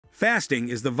Fasting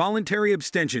is the voluntary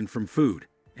abstention from food,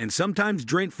 and sometimes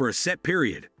drink for a set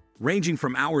period, ranging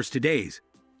from hours to days,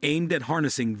 aimed at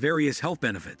harnessing various health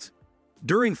benefits.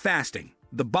 During fasting,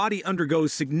 the body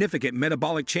undergoes significant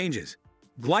metabolic changes.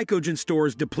 Glycogen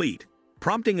stores deplete,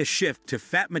 prompting a shift to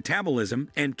fat metabolism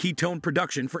and ketone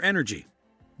production for energy.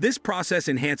 This process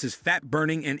enhances fat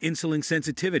burning and insulin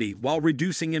sensitivity while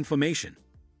reducing inflammation.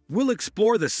 We'll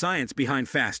explore the science behind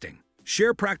fasting,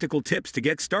 share practical tips to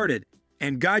get started,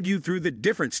 and guide you through the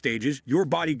different stages your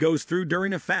body goes through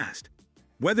during a fast.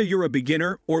 Whether you're a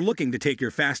beginner or looking to take your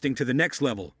fasting to the next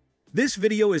level, this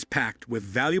video is packed with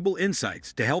valuable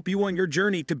insights to help you on your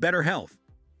journey to better health.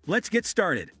 Let's get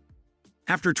started.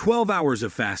 After 12 hours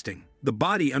of fasting, the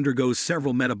body undergoes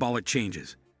several metabolic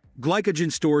changes.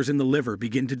 Glycogen stores in the liver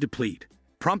begin to deplete,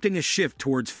 prompting a shift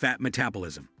towards fat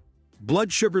metabolism.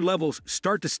 Blood sugar levels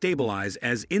start to stabilize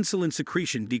as insulin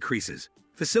secretion decreases,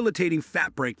 facilitating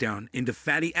fat breakdown into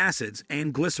fatty acids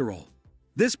and glycerol.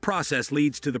 This process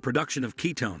leads to the production of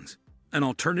ketones, an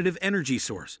alternative energy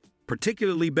source,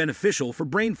 particularly beneficial for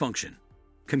brain function.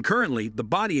 Concurrently, the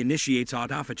body initiates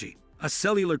autophagy, a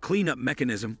cellular cleanup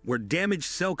mechanism where damaged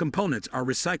cell components are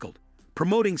recycled,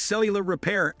 promoting cellular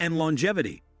repair and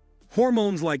longevity.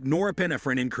 Hormones like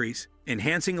norepinephrine increase,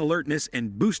 enhancing alertness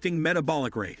and boosting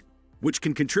metabolic rate, which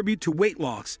can contribute to weight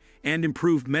loss and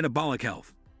improved metabolic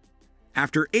health.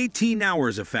 After 18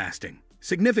 hours of fasting,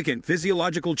 significant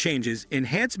physiological changes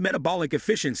enhance metabolic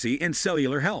efficiency and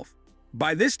cellular health.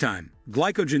 By this time,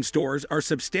 glycogen stores are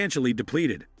substantially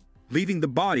depleted, leaving the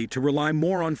body to rely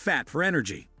more on fat for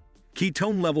energy.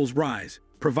 Ketone levels rise,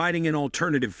 providing an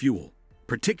alternative fuel,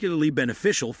 particularly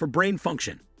beneficial for brain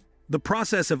function. The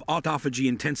process of autophagy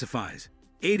intensifies,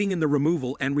 aiding in the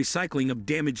removal and recycling of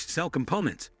damaged cell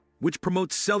components, which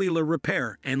promotes cellular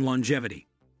repair and longevity.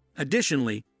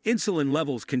 Additionally, insulin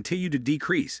levels continue to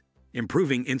decrease,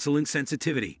 improving insulin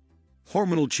sensitivity.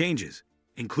 Hormonal changes,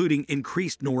 including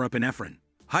increased norepinephrine,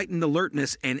 heightened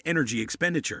alertness and energy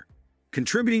expenditure,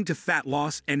 contributing to fat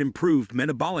loss and improved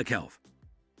metabolic health.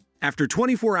 After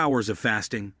 24 hours of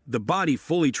fasting, the body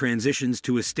fully transitions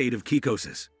to a state of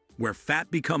ketosis, where fat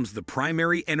becomes the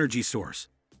primary energy source.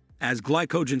 As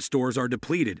glycogen stores are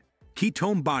depleted,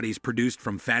 ketone bodies produced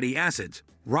from fatty acids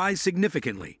rise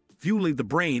significantly, fueling the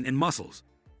brain and muscles.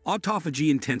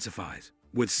 Autophagy intensifies,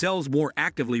 with cells more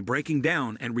actively breaking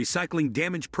down and recycling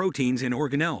damaged proteins and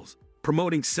organelles,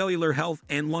 promoting cellular health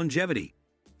and longevity.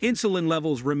 Insulin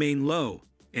levels remain low,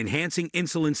 enhancing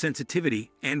insulin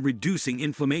sensitivity and reducing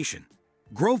inflammation.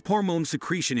 Growth hormone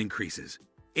secretion increases,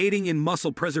 aiding in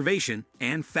muscle preservation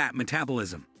and fat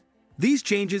metabolism. These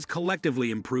changes collectively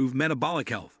improve metabolic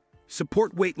health,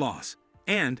 support weight loss,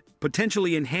 and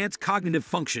potentially enhance cognitive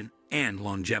function and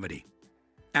longevity.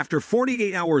 After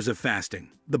 48 hours of fasting,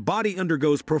 the body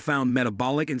undergoes profound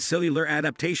metabolic and cellular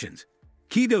adaptations.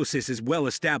 Ketosis is well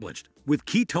established, with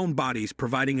ketone bodies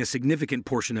providing a significant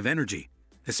portion of energy,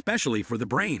 especially for the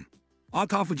brain.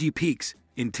 Autophagy peaks,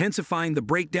 intensifying the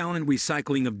breakdown and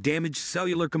recycling of damaged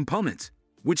cellular components,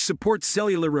 which supports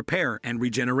cellular repair and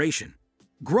regeneration.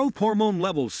 Growth hormone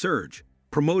levels surge,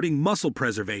 promoting muscle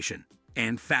preservation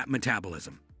and fat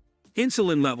metabolism.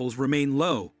 Insulin levels remain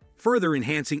low, further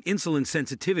enhancing insulin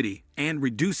sensitivity and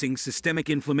reducing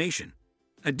systemic inflammation.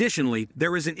 Additionally,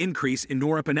 there is an increase in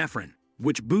norepinephrine,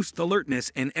 which boosts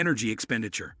alertness and energy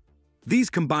expenditure. These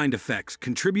combined effects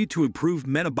contribute to improved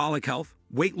metabolic health,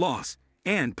 weight loss,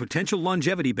 and potential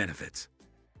longevity benefits.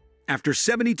 After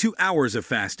 72 hours of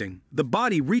fasting, the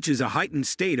body reaches a heightened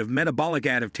state of metabolic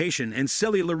adaptation and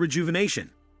cellular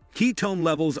rejuvenation. Ketone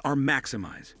levels are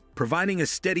maximized, providing a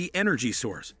steady energy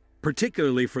source,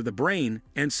 particularly for the brain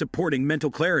and supporting mental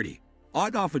clarity.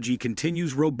 Autophagy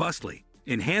continues robustly,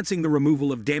 enhancing the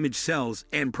removal of damaged cells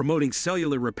and promoting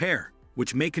cellular repair,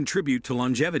 which may contribute to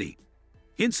longevity.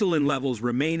 Insulin levels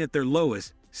remain at their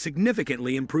lowest,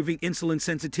 significantly improving insulin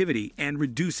sensitivity and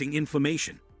reducing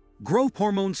inflammation. Growth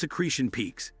hormone secretion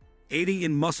peaks, aiding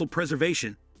in muscle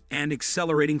preservation and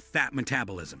accelerating fat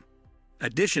metabolism.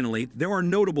 Additionally, there are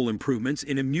notable improvements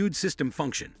in immune system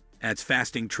function, as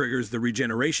fasting triggers the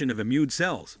regeneration of immune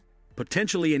cells,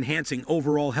 potentially enhancing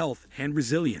overall health and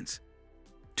resilience.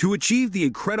 To achieve the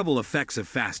incredible effects of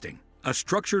fasting, a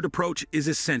structured approach is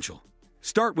essential.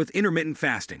 Start with intermittent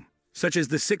fasting, such as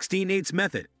the 16/8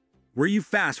 method, where you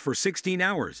fast for 16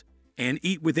 hours and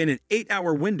eat within an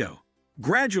 8-hour window.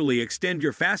 Gradually extend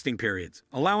your fasting periods,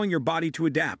 allowing your body to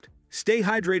adapt. Stay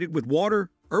hydrated with water,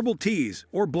 herbal teas,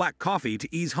 or black coffee to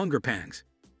ease hunger pangs.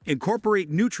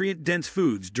 Incorporate nutrient-dense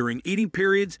foods during eating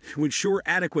periods to ensure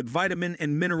adequate vitamin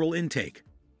and mineral intake.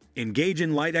 Engage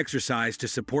in light exercise to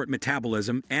support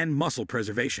metabolism and muscle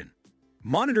preservation.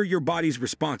 Monitor your body's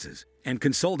responses and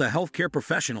consult a healthcare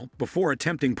professional before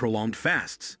attempting prolonged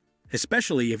fasts,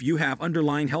 especially if you have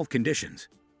underlying health conditions.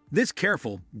 This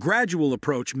careful, gradual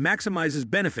approach maximizes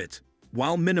benefits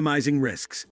while minimizing risks.